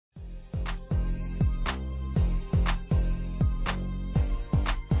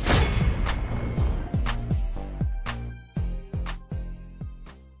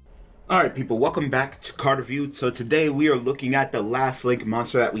Alright people, welcome back to Card Review. So today we are looking at the last Link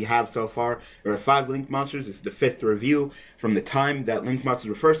monster that we have so far. There are 5 Link monsters. It's the 5th review. From the time that Link monsters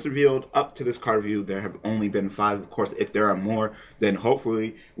were first revealed up to this card review, there have only been 5. Of course, if there are more, then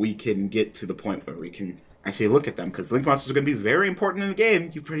hopefully we can get to the point where we can actually look at them, because Link monsters are going to be very important in the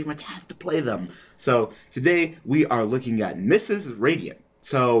game. You pretty much have to play them. So today we are looking at Mrs. Radiant.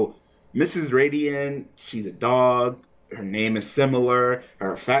 So Mrs. Radiant, she's a dog. Her name is similar.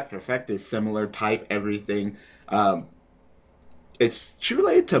 Her effect is similar. Type, everything. It's she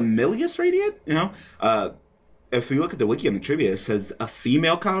related to Milius Radiant. If we look at the wiki and the trivia, it says a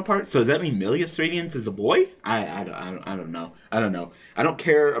female counterpart. So does that mean Milius Radiant is a boy? I don't know. I don't know. I don't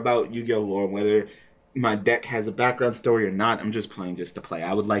care about Yu-Gi-Oh lore, whether my deck has a background story or not. I'm just playing just to play.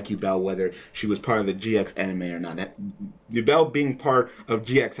 I would like Yubel whether she was part of the GX anime or not. Yubel being part of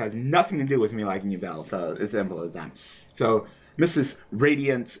GX has nothing to do with me liking Yubel, so it's simple as that. So Mrs.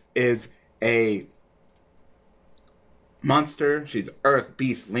 Radiance is a monster. She's Earth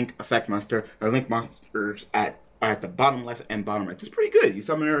Beast Link effect monster. Her Link monsters are at the bottom left and bottom right. It's pretty good. You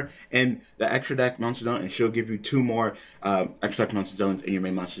summon her in the extra deck monster zone, and she'll give you 2 more extra deck monster zones in your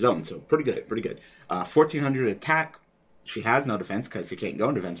main monster zone. So pretty good, pretty good. 1400 attack. She has no defense because she can't go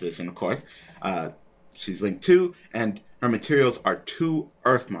in defense position, of course. She's Link 2, and her materials are 2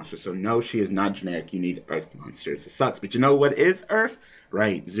 Earth monsters. So no, she is not generic. You need Earth monsters. It sucks, but you know what is Earth?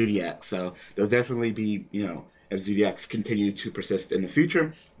 Right, Zodiac. So there'll definitely be, if Zodiacs continue to persist in the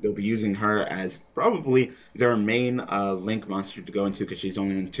future, they'll be using her as probably their main Link monster to go into, because she's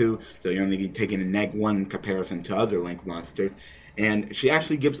only in 2, so you're only taking a -1 in comparison to other Link monsters. And she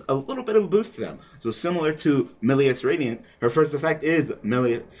actually gives a little bit of a boost to them. So similar to Milius Radiant, her first effect is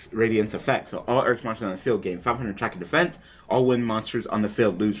Milius Radiant's effect. So all Earth monsters on the field gain 500 attack and defense. All wind monsters on the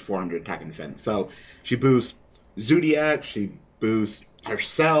field lose 400 attack and defense. So she boosts Zodiac, she boosts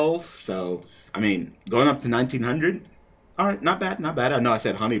herself. So, I mean, going up to 1900, all right, not bad, not bad. I know I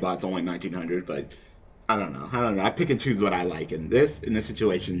said Honeybot's only 1900, but I don't know. I pick and choose what I like. In this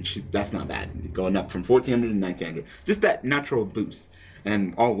situation, that's not bad. Going up from 1400 to 1900, just that natural boost.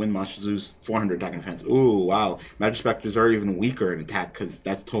 And all wind monsters lose 400 attack and defense. Ooh, wow. Magic Spectres are even weaker in attack, because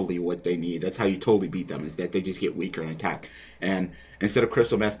that's totally what they need. That's how you totally beat them, is that they just get weaker in attack. And instead of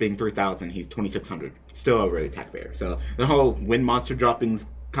Crystal Mess being 3000, he's 2600. Still a really attack bear. So the whole wind monster dropping's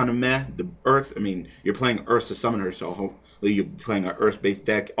kind of meh. The Earth, I mean, you're playing Earth to summon her, so hopefully you're playing an Earth-based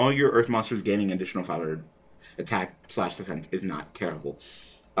deck. All your Earth monsters gaining additional 500 attack/defense is not terrible.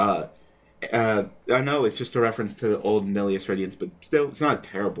 I know it's just a reference to the old Milius Radiance, but still, it's not a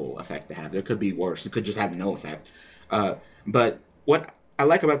terrible effect to have. There could be worse. It could just have no effect. But what I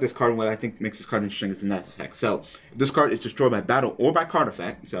like about this card, and what I think makes this card interesting, is the net effect. So this card is destroyed by battle or by card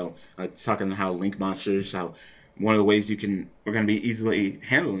effect. So it's talking how Link monsters, how one of the ways we're going to be easily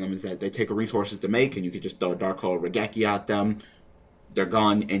handling them is that they take resources to make, and you could just throw a Dark Hole Regeki at them. They're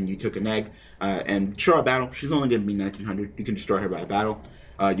gone, and you took an egg. And destroy a battle. She's only going to be 1900. You can destroy her by battle.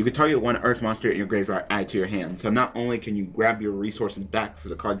 You can target 1 Earth monster in your graveyard, add to your hand. So not only can you grab your resources back for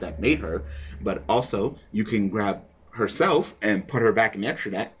the cards that made her, but also you can grab herself and put her back in the extra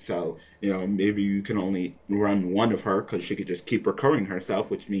deck. So, maybe you can only run 1 of her, because she could just keep recurring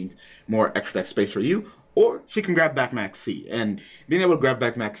herself, which means more extra deck space for you. Or she can grab back Max C. And being able to grab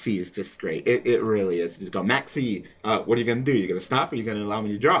back Max C is just great. It really is. Just go, Max C, what are you going to do? You're going to stop, or you're going to allow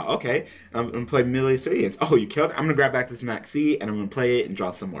me to draw? Okay, I'm going to play Milius Radiance. Oh, you killed it? I'm going to grab back this Max C, and I'm going to play it and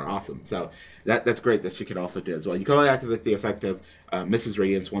draw some more. Awesome. So that's great that she can also do as well. You can only activate the effect of Mrs.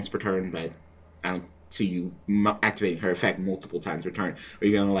 Radiance once per turn, but I don't see you activating her effect multiple times per turn. Or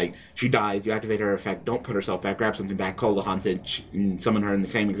you're gonna, she dies, you activate her effect, don't put herself back, grab something back, call the Haunted, and summon her in the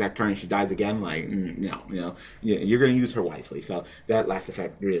same exact turn, she dies again. No, you're gonna use her wisely. So that last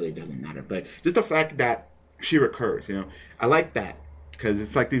effect really doesn't matter. But just the fact that she recurs, I like that, because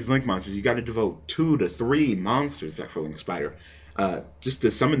it's like these Link monsters, you got to devote 2 to 3 monsters, except for Link Spider, just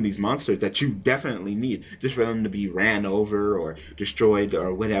to summon these monsters that you definitely need, just for them to be ran over or destroyed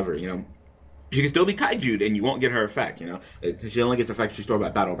or whatever. She can still be kaiju'd, and you won't get her effect, She only gets the effect she's stored by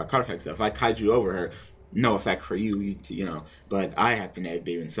battle or by card effect. So if I kaiju over her, no effect for you, But I have to negative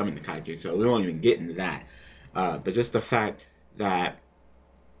even summon the kaiju, so we won't even get into that. But just the fact that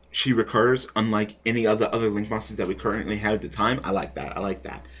she recurs, unlike any other Link monsters that we currently have at the time, I like that. I like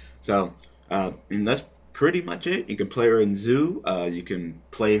that. So, and that's pretty much it. You can play her in Zoo. You can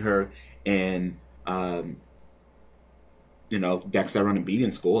play her in decks that run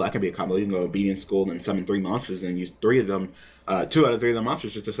Obedience School. That could be a combo. You can go Obedience School and summon 3 monsters and use 3 of them, 2 out of 3 of the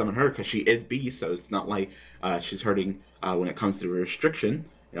monsters just to summon her, because she is Beast, so it's not like she's hurting when it comes to restriction,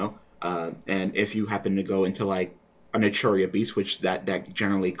 And if you happen to go into a Naturia Beast, which that deck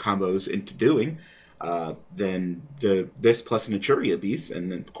generally combos into doing, then this plus a Naturia Beast,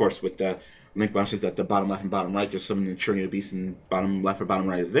 and then of course with the link monsters at the bottom left and bottom right, just some Naturia Beast in bottom left or bottom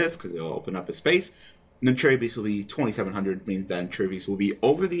right of this, because it'll open up a space. Naturia Beast will be 2,700, means that Naturia Beast will be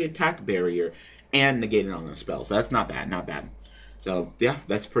over the attack barrier and negated on the spell. So that's not bad, not bad. So yeah,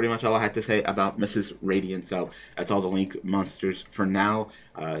 that's pretty much all I had to say about Mrs. Radiant. So that's all the link monsters for now.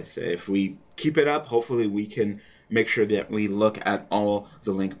 So if we keep it up, hopefully we can make sure that we look at all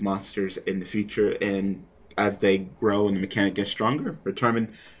the link monsters in the future, and as they grow and the mechanic gets stronger,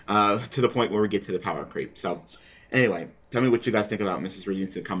 determine to the point where we get to the power creep. So anyway, tell me what you guys think about Mrs.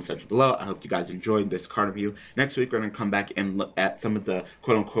 Radiant in the comment section below. I hope you guys enjoyed this card review. Next week, we're going to come back and look at some of the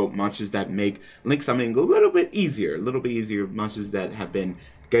quote-unquote monsters that make link summoning a little bit easier. Monsters that have been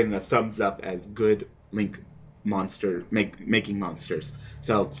getting a thumbs up as good link monster, making monsters.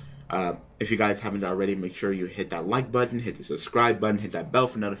 So if you guys haven't already, make sure you hit that like button, hit the subscribe button, hit that bell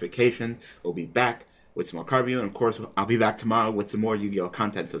for notifications. We'll be back with some more card review, and of course, I'll be back tomorrow with some more Yu-Gi-Oh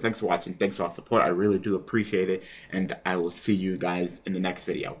content. So thanks for watching, thanks for all the support, I really do appreciate it, and I will see you guys in the next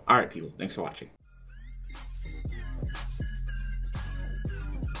video. Alright people, thanks for watching.